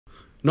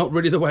Not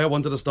really the way I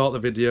wanted to start the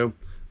video.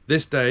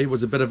 This day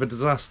was a bit of a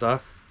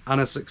disaster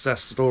and a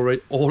success story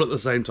all at the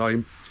same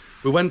time.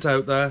 We went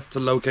out there to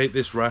locate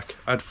this wreck.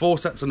 I had 4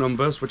 sets of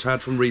numbers which I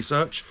had from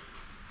research.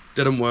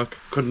 Didn't work,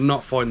 could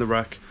not find the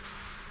wreck.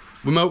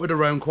 We motored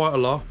around quite a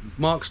lot.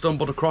 Mark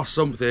stumbled across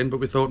something, but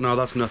we thought, no,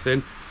 that's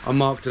nothing. I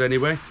marked it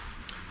anyway.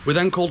 We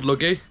then called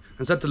Luggy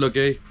and said to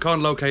Luggy,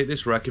 can't locate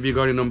this wreck, have you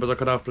got any numbers I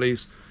could have,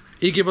 please?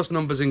 He gave us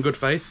numbers in good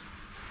faith,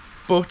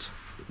 but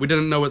we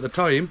didn't know at the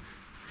time,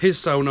 his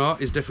sonar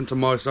is different to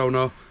my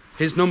sonar.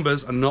 His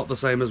numbers are not the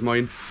same as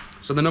mine.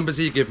 So the numbers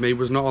he gave me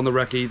was not on the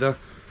wreck either.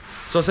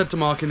 So I said to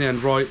Mark in the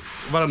end, right,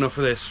 we've had enough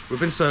of this. We've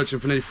been searching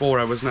for nearly 4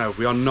 hours now.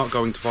 We are not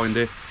going to find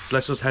it. So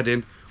let's just head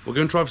in. We're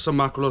going to try for some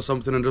mackerel or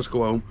something and just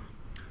go home.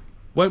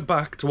 Went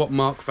back to what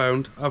Mark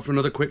found after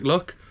another quick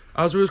look.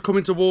 As we was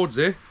coming towards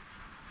it,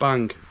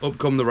 bang, up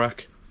come the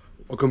wreck.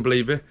 I couldn't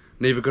believe it.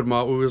 Neither could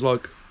Mark. We was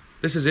like,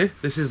 this is it.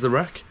 This is the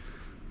wreck.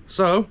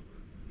 So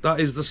that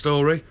is the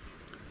story.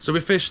 So we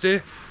fished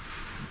it.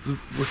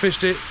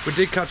 We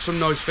did catch some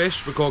nice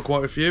fish. We caught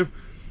quite a few.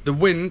 The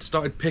wind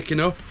started picking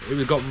up.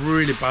 It got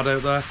really bad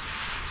out there.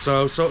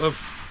 So sort of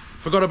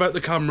forgot about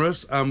the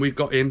cameras and we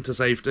got into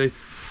safety.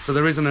 So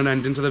there isn't an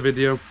ending to the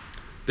video.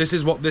 This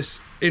is what this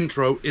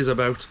intro is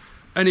about.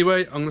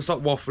 Anyway, I'm going to stop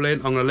waffling.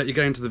 I'm going to let you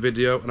get into the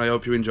video and I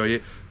hope you enjoy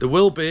it. There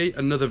will be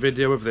another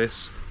video of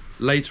this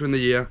later in the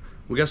year.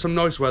 We'll get some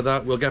nice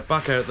weather. We'll get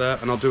back out there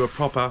and I'll do a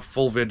proper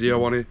full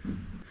video on it.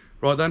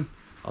 Right then,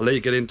 I'll let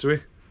you get into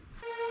it.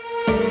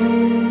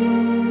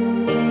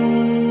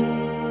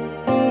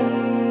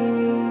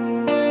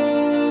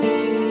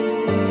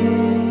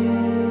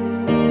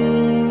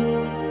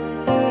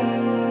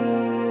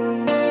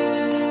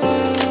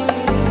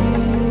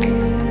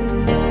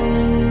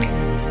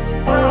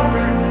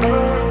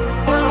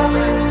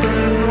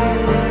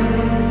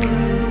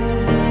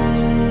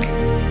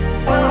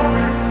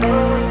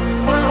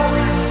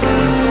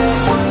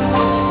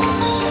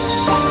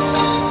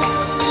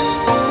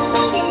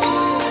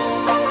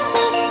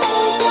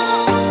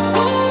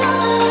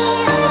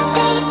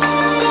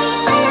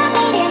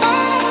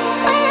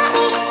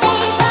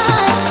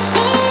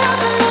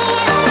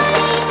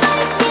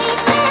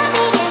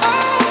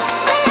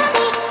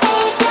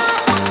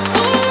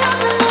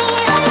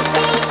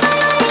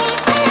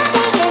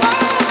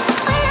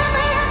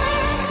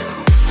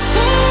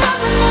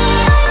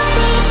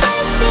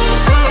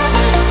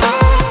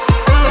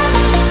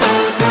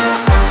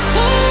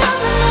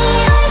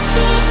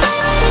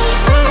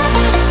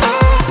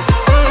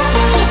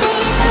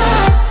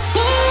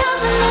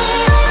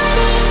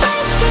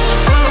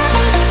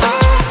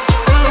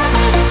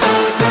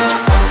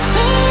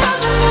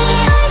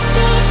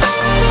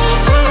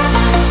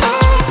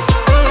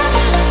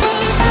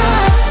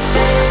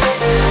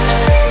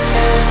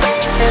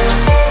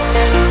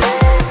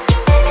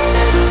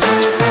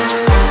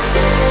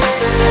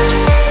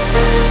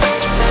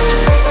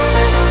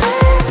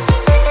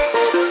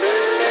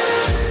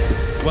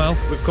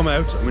 We've come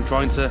out and we're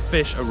trying to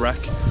fish a wreck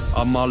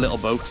on my little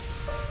boat.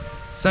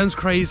 Sounds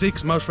crazy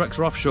because most wrecks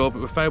are offshore,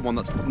 but we found one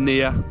that's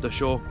near the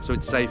shore, so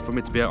it's safe for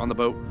me to be out on the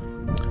boat.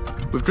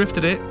 We've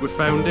drifted it, we've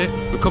found it,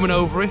 we're coming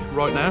over it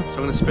right now, so I'm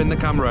going to spin the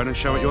camera around and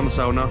show it you on the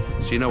sonar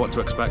so you know what to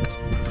expect.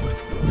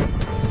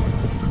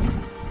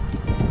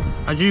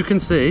 As you can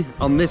see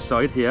on this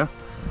side here,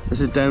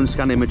 this is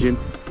downscan imaging.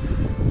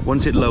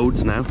 Once it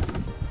loads now,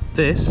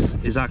 this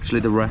is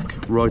actually the wreck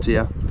right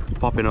here,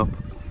 popping up.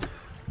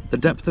 The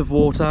depth of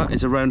water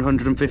is around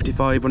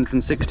 155,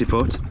 160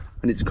 foot,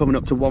 and it's coming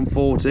up to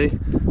 140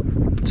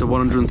 to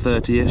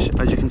 130-ish.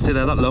 As you can see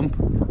there, that lump,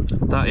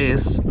 that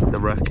is the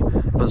wreck.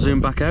 If I zoom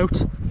back out,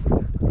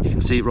 you can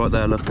see it right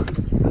there, look.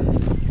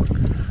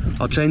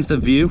 I'll change the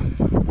view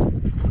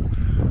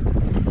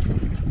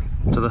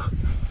to the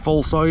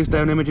full size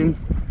down imaging,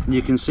 and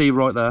you can see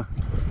right there.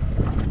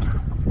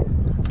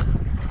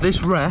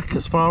 This wreck,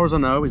 as far as I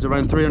know, is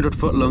around 300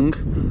 foot long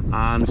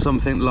and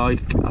something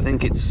like, I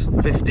think it's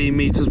 15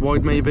 meters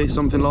wide maybe,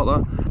 something like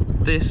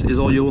that. This is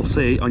all you will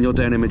see on your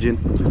down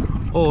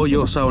imaging or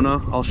your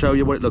sonar. I'll show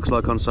you what it looks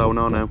like on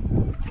sonar now.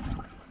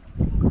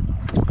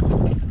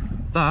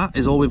 That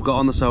is all we've got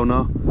on the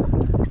sonar.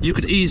 You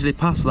could easily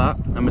pass that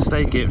and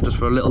mistake it just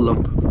for a little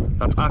lump.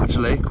 That's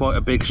actually quite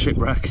a big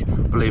shipwreck,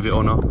 believe it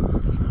or not.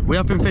 We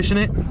have been fishing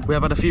it, we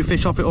have had a few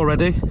fish off it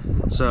already,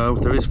 so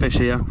there is fish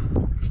here.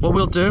 What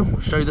we'll do,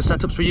 show you the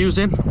setups we're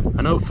using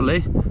and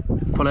hopefully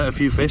pull out a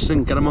few fish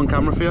and get them on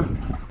camera for you.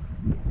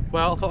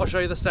 Well, I thought I'd show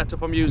you the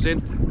setup I'm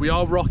using. We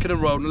are rocking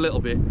and rolling a little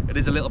bit. It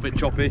is a little bit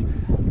choppy,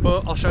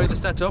 but I'll show you the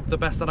setup the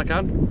best that I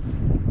can.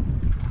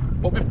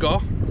 What we've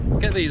got,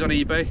 get these on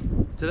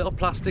eBay. It's a little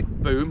plastic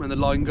boom and the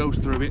line goes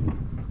through it.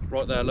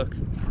 Right there, look.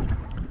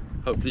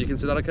 Hopefully you can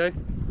see that okay.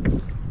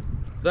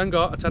 Then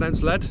got a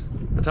 10-ounce lead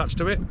attached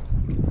to it.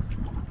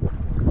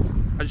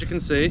 As you can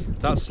see,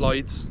 that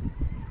slides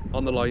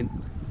on the line.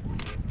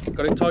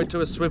 Got it tied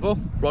to a swivel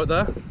right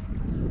there.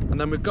 And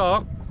then we've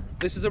got,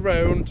 this is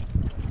around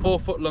 4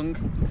 foot long,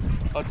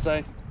 I'd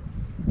say.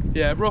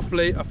 Yeah,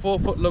 roughly a 4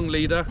 foot long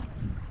leader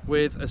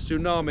with a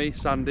tsunami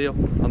sand eel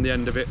on the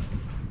end of it.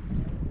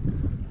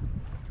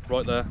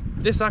 right there.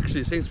 This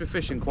actually seems to be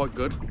fishing quite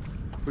good.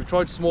 We've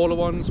tried smaller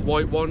ones,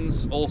 white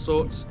ones, all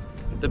sorts.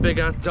 The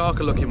bigger,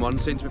 darker looking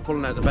ones seem to be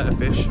pulling out the better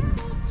fish.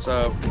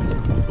 So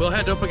we'll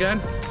head up again,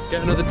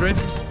 get another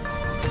drift,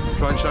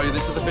 try and show you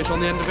this with the fish on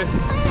the end of it.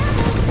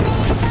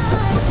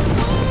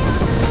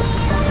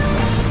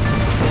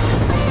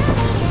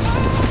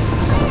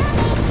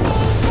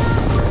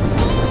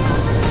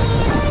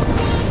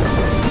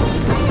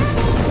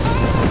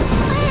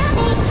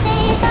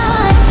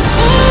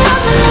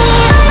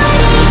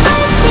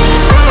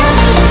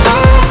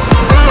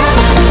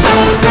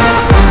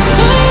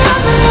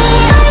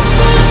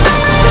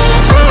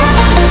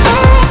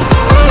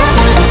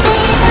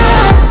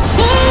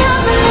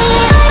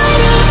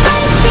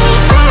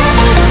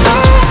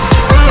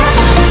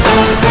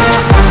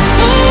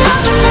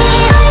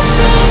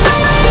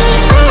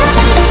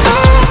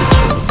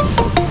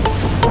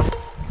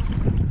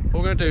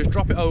 Do is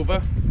drop it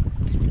over,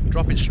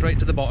 drop it straight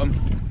to the bottom.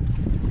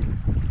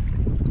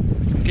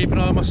 Keep an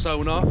eye on my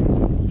sonar.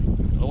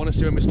 I want to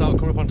see when we start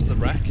coming up onto the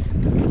wreck.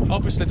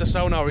 Obviously the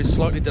sonar is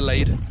slightly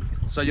delayed,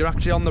 so you're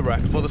actually on the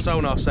wreck before the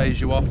sonar says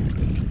you are. We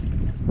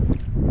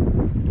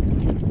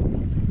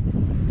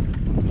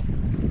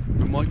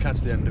might catch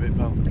the end of it,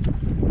 pal.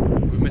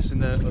 We're missing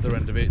the other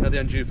end of it. No, the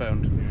end you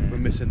found. We're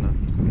missing that.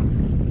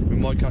 We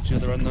might catch the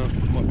other end though.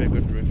 Might be a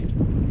good drift.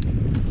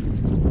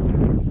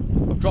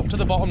 I've dropped to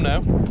the bottom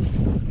now.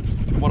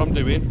 And what I'm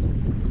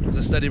doing is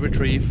a steady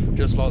retrieve,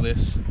 just like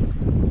this.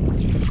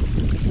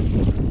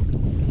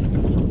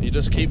 You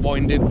just keep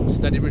winding,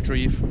 steady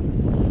retrieve.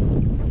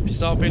 If you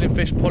start feeling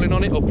fish pulling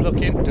on it or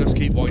plucking, just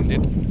keep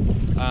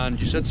winding. And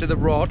you should see the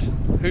rod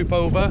hoop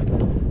over.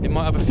 It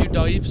might have a few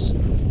dives,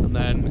 and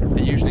then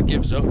it usually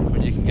gives up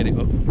when you can get it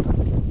up.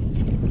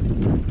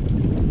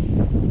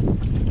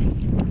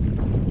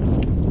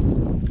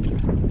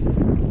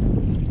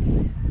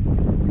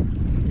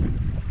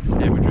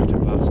 Yeah, we're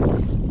drifting past.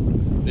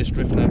 This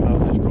drift now, pal,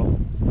 this drop.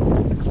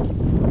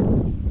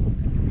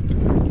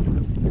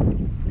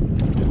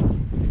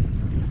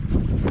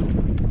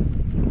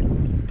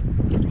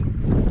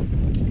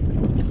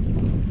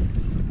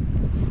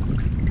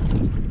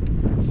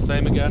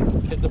 Same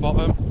again, hit the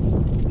bottom,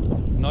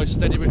 nice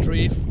steady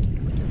retrieve,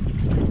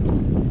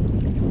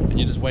 and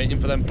you're just waiting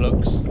for them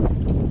plucks.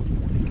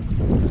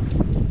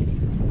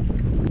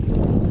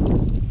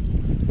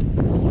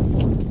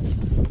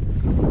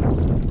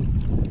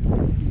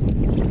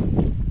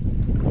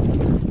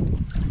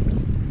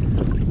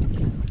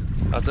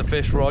 That's a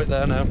fish right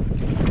there now,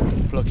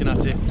 plucking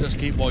at it, just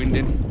keep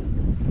winding.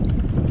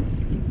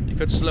 You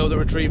could slow the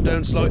retrieve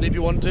down slightly if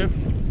you want to.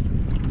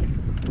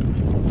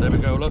 There we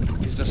go, look,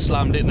 he's just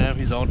slammed it now,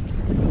 he's on.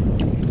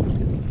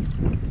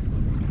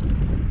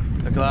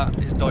 Look at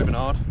that, he's diving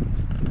hard.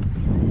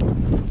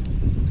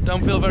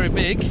 Don't feel very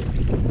big,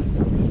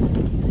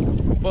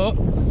 but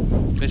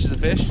fish is a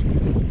fish.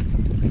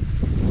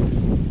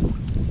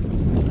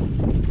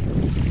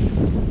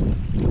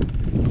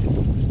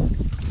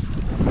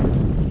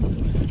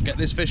 Get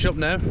this fish up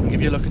now,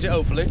 give you a look at it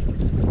hopefully.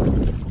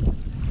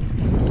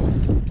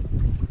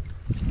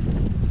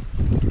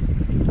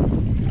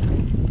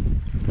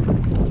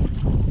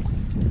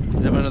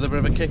 He's having another bit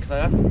of a kick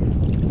there.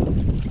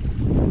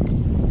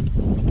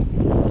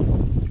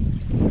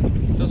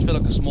 It does feel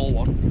like a small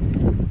one.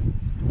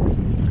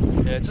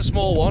 Yeah, it's a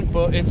small one,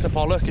 but it's a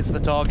pollock, it's the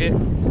target.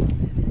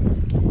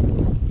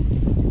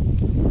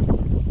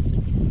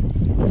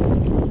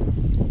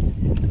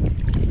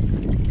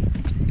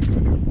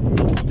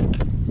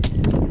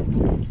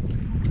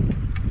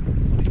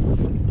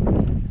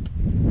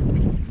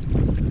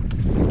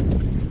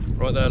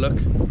 Right there, look.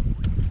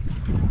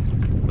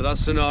 With that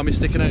tsunami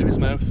sticking out of his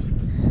mouth.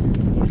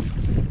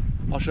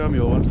 I'll show him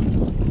your one.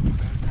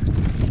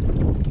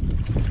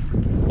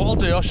 What I'll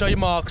do, I'll show you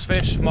Mark's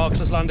fish. Mark's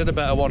just landed a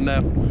better one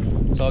now.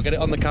 So I'll get it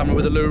on the camera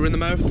with a lure in the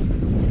mouth.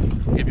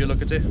 Give you a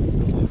look at it.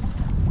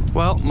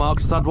 Well,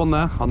 Mark's just had one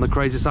there on the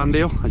crazy sand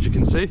eel, as you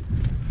can see.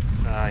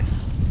 Aye.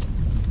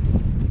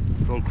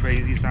 Called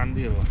crazy sand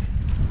eel.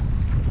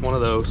 One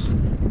of those.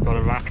 Got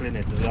a rattle in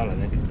it as well, I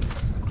think.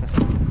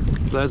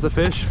 There's the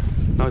fish.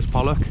 Nice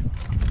pollock.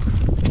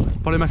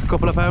 Probably make a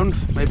couple of pounds,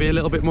 maybe a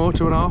little bit more,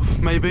 2.5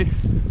 maybe.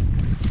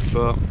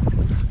 But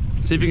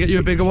see if you can get you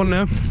a bigger one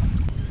now.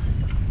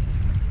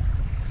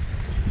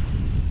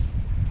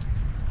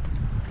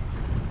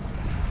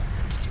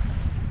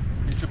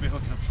 You should be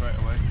hooking up straight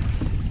away.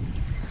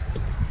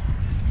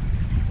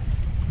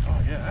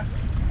 Oh yeah.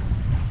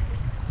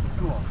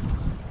 Go on.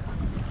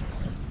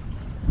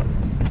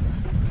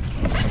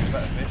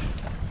 Better fish.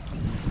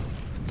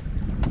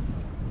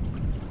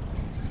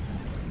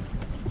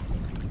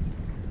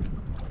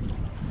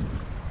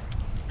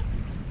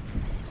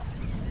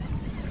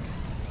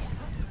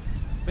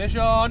 Fish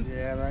on!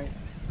 Yeah, right.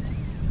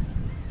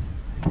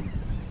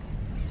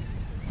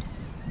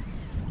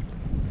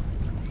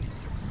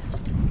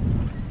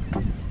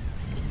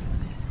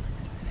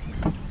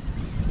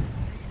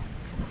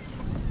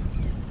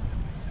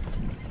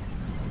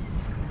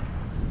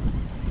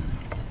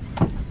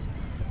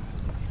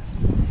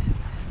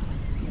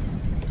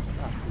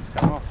 He's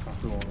come off.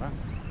 after all that.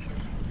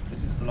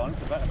 This is the line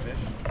for better fish.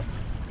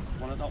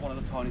 Not one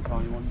of the tiny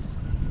ones.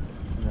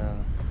 No.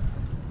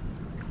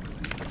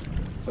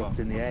 It's hooked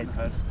in the head.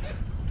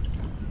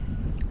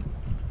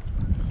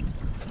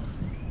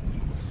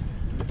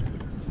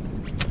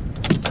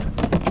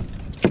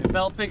 It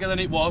felt bigger than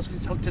it was because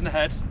it's hooked in the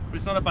head, but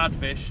it's not a bad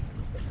fish.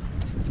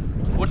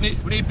 We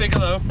need bigger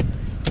though.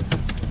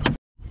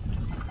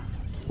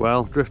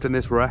 Well, drifting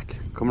this wreck,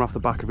 coming off the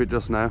back of it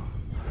just now.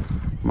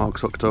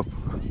 Mark's hooked up.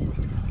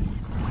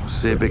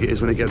 See how big it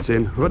is when it gets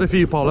in. We've had a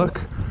few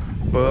pollock,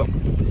 but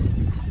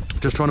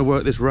just trying to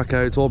work this wreck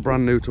out. It's all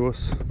brand new to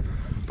us.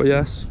 But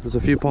yes, there's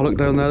a few pollock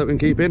down there that we can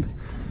keep in.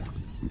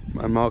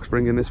 And Mark's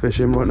bringing this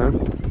fish in right now.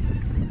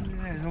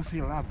 Yeah, it don't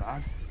feel that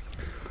bad.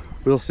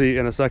 We'll see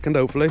in a second,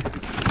 hopefully.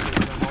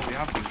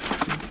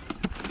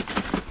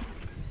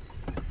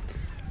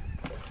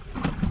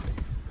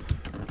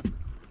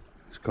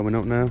 It's coming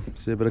up now.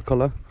 See a bit of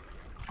colour.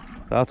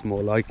 That's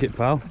more like it,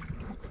 pal.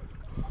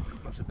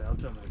 That's a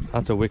belter.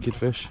 That's a wicked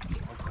fish.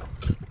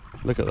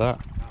 Look at that.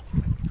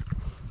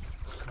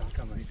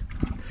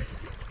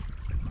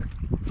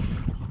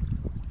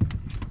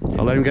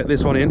 I'll let him get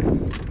this one in.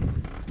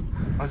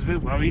 I was a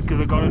bit worried because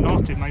I got a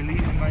knot in my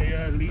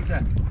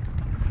leader.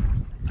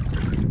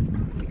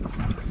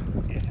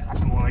 Yeah,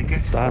 that's more like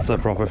it. That's a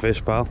proper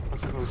fish, pal.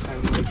 That's about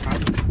 7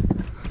 pounds.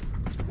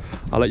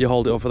 I'll let you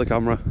hold it up for the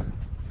camera.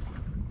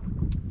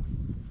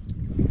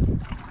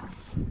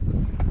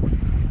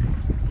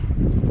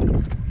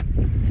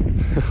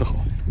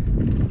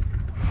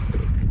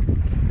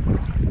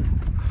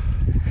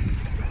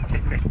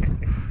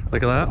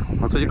 Look at that.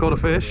 That's what you call a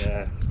fish.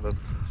 Yeah, it's about,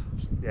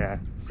 yeah,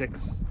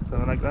 6,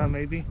 something like that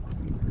maybe.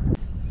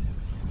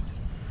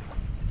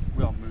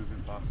 We are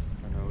moving fast.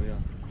 I know we are.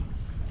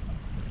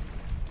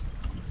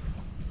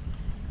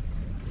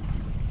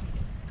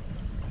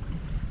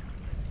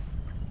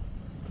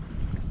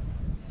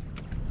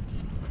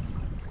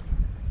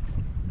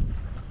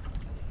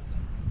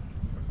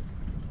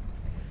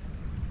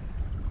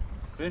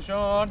 Fish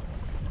on.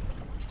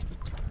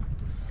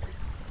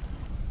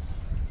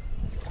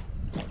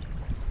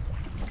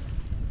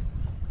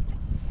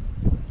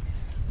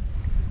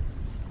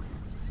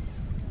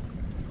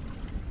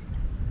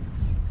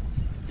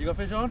 You got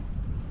fish on?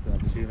 Yeah,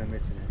 I've seen them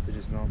hitting it, they're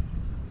just not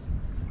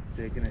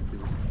taking it.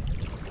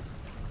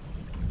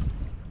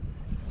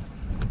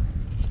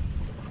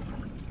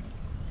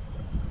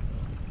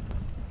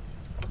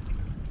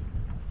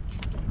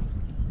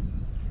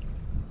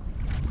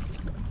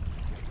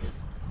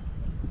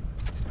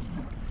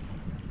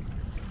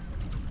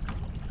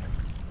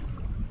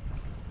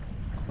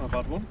 Not a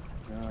bad one.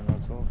 No,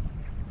 not at all.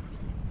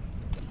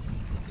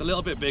 It's a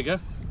little bit bigger.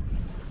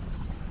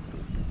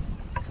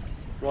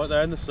 Right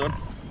there in the sun.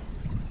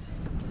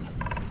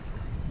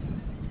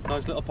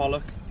 Nice little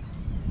pollock.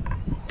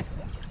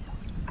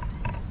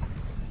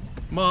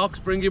 Mark's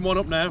bringing one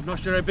up now. Not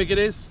sure how big it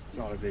is. It's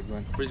not a big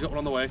one. But he's got one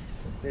on the way.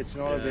 It's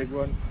not a big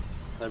one.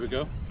 There we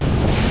go.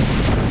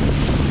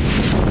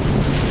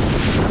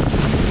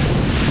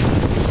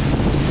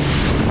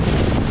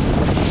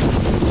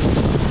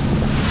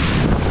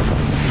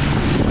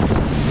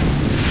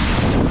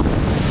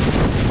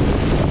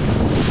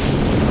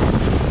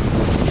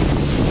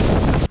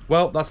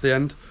 Well, that's the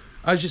end.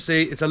 As you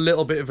see, it's a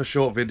little bit of a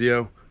short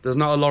video. There's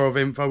not a lot of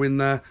info in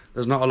there.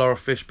 There's not a lot of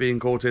fish being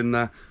caught in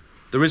there.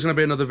 There is going to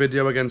be another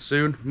video again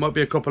soon. Might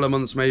be a couple of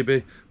months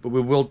maybe, but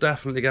we will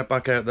definitely get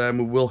back out there and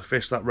we will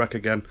fish that wreck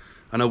again.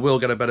 And I will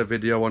get a better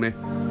video on it.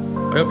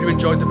 I hope you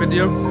enjoyed the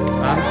video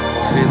and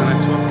I'll see you in the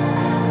next one.